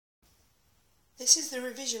This is the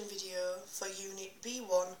revision video for Unit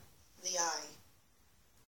B1, the eye.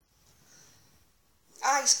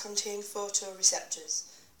 Eyes contain photoreceptors.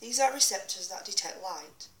 These are receptors that detect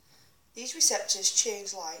light. These receptors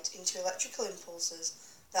change light into electrical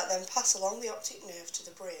impulses that then pass along the optic nerve to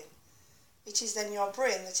the brain. It is then your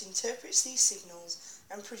brain that interprets these signals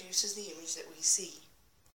and produces the image that we see.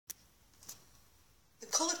 The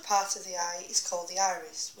coloured part of the eye is called the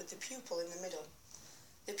iris, with the pupil in the middle.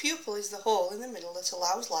 The pupil is the hole in the middle that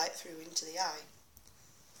allows light through into the eye.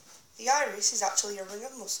 The iris is actually a ring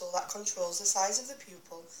of muscle that controls the size of the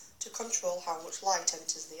pupil to control how much light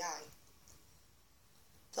enters the eye.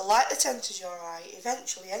 The light that enters your eye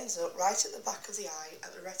eventually ends up right at the back of the eye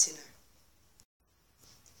at the retina.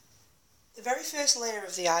 The very first layer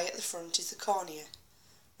of the eye at the front is the cornea.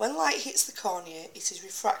 When light hits the cornea, it is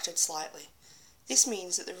refracted slightly. This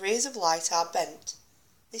means that the rays of light are bent.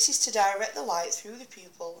 This is to direct the light through the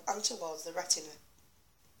pupil and towards the retina.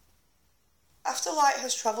 After light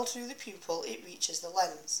has travelled through the pupil, it reaches the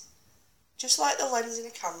lens. Just like the lens in a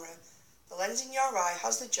camera, the lens in your eye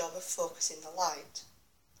has the job of focusing the light.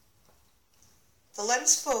 The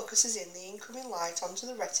lens focuses in the incoming light onto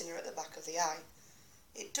the retina at the back of the eye.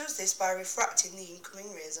 It does this by refracting the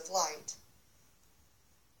incoming rays of light.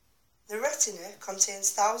 The retina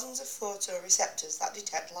contains thousands of photoreceptors that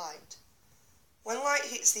detect light. When light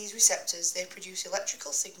hits these receptors, they produce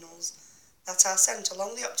electrical signals that are sent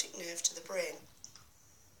along the optic nerve to the brain.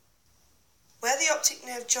 Where the optic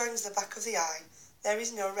nerve joins the back of the eye, there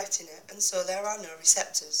is no retina, and so there are no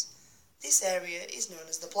receptors. This area is known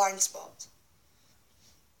as the blind spot.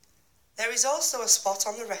 There is also a spot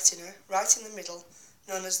on the retina, right in the middle,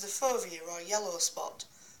 known as the fovea or yellow spot,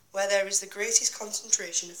 where there is the greatest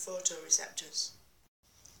concentration of photoreceptors.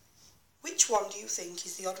 Which one do you think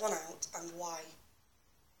is the odd one out, and why?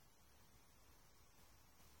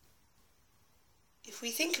 If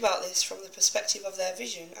we think about this from the perspective of their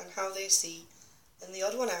vision and how they see, then the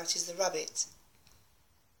odd one out is the rabbit.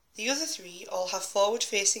 The other three all have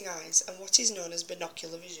forward-facing eyes and what is known as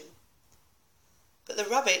binocular vision. But the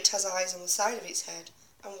rabbit has eyes on the side of its head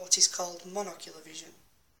and what is called monocular vision.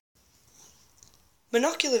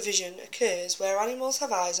 Monocular vision occurs where animals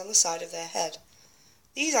have eyes on the side of their head.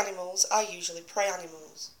 These animals are usually prey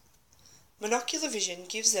animals. Monocular vision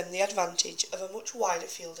gives them the advantage of a much wider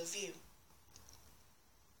field of view.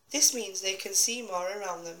 This means they can see more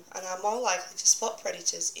around them and are more likely to spot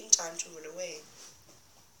predators in time to run away.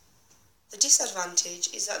 The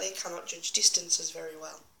disadvantage is that they cannot judge distances very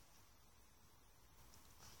well.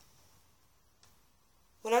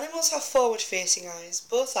 When animals have forward-facing eyes,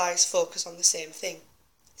 both eyes focus on the same thing.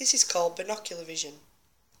 This is called binocular vision.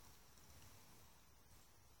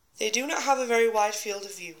 They do not have a very wide field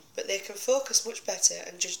of view, but they can focus much better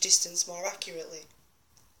and judge distance more accurately.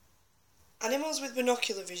 Animals with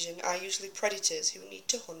binocular vision are usually predators who need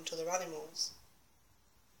to hunt other animals.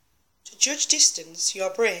 To judge distance,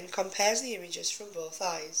 your brain compares the images from both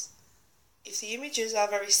eyes. If the images are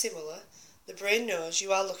very similar, the brain knows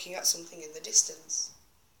you are looking at something in the distance.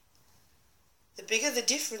 The bigger the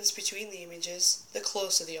difference between the images, the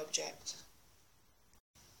closer the object.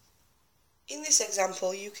 In this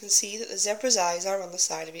example, you can see that the zebra's eyes are on the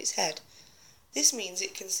side of its head. This means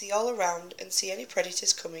it can see all around and see any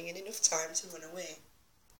predators coming in enough time to run away.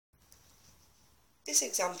 This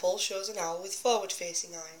example shows an owl with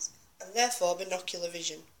forward-facing eyes, and therefore binocular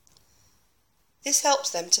vision. This helps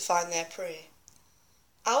them to find their prey.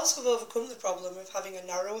 Owls have overcome the problem of having a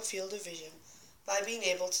narrower field of vision by being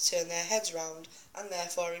able to turn their heads round and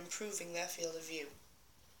therefore improving their field of view.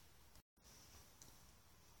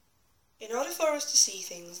 In order for us to see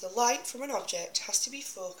things, the light from an object has to be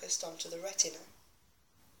focused onto the retina.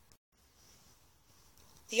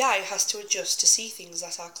 The eye has to adjust to see things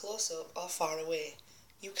that are close up or far away.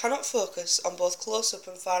 You cannot focus on both close up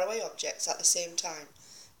and far away objects at the same time,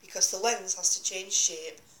 because the lens has to change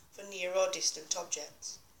shape for near or distant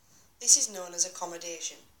objects. This is known as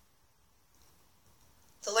accommodation.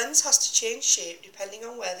 The lens has to change shape depending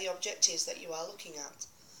on where the object is that you are looking at,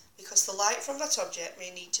 because the light from that object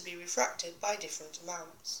may need to be refracted by different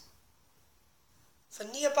amounts. For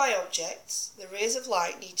nearby objects, the rays of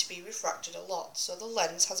light need to be refracted a lot, so the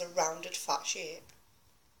lens has a rounded fat shape.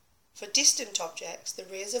 For distant objects, the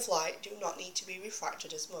rays of light do not need to be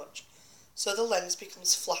refracted as much, so the lens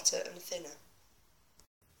becomes flatter and thinner.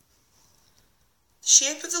 The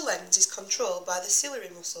shape of the lens is controlled by the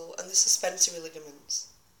ciliary muscle and the suspensory ligaments.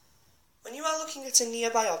 When you are looking at a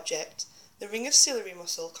nearby object, the ring of ciliary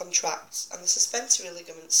muscle contracts and the suspensory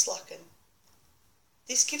ligaments slacken.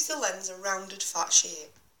 This gives the lens a rounded fat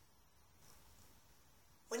shape.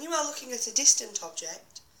 When you are looking at a distant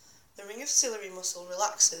object, the ring of ciliary muscle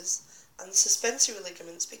relaxes and the suspensory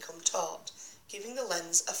ligaments become taut, giving the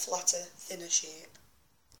lens a flatter, thinner shape.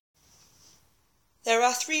 There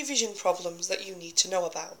are 3 vision problems that you need to know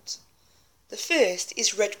about. The first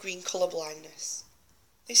is red-green colour blindness.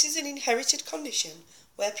 This is an inherited condition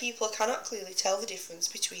where people cannot clearly tell the difference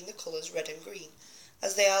between the colours red and green,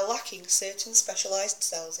 as they are lacking certain specialised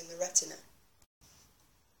cells in the retina.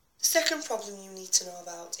 The second problem you need to know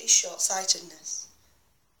about is short-sightedness.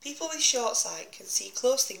 People with short sight can see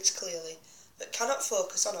close things clearly, but cannot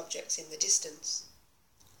focus on objects in the distance.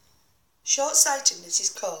 Short-sightedness is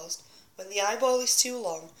caused when the eyeball is too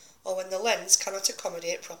long or when the lens cannot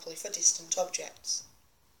accommodate properly for distant objects.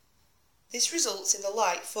 This results in the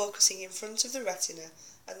light focusing in front of the retina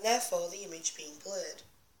and therefore the image being blurred.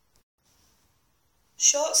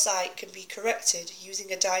 Short sight can be corrected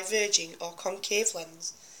using a diverging or concave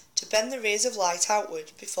lens to bend the rays of light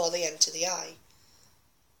outward before they enter the eye.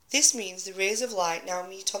 This means the rays of light now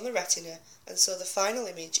meet on the retina and so the final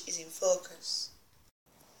image is in focus.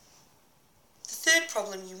 The third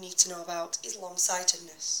problem you need to know about is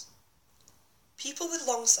long-sightedness. People with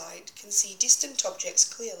long sight can see distant objects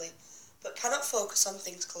clearly but cannot focus on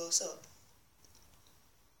things close up.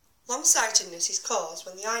 Long-sightedness is caused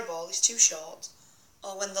when the eyeball is too short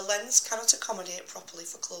or when the lens cannot accommodate properly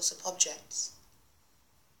for close-up objects.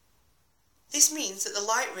 This means that the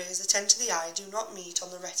light rays that enter the eye do not meet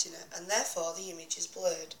on the retina and therefore the image is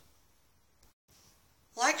blurred.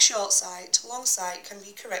 Like short sight, long sight can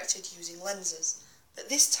be corrected using lenses, but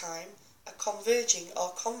this time a converging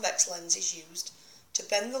or convex lens is used to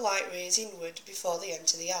bend the light rays inward before they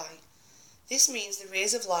enter the eye. This means the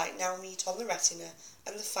rays of light now meet on the retina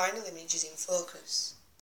and the final image is in focus.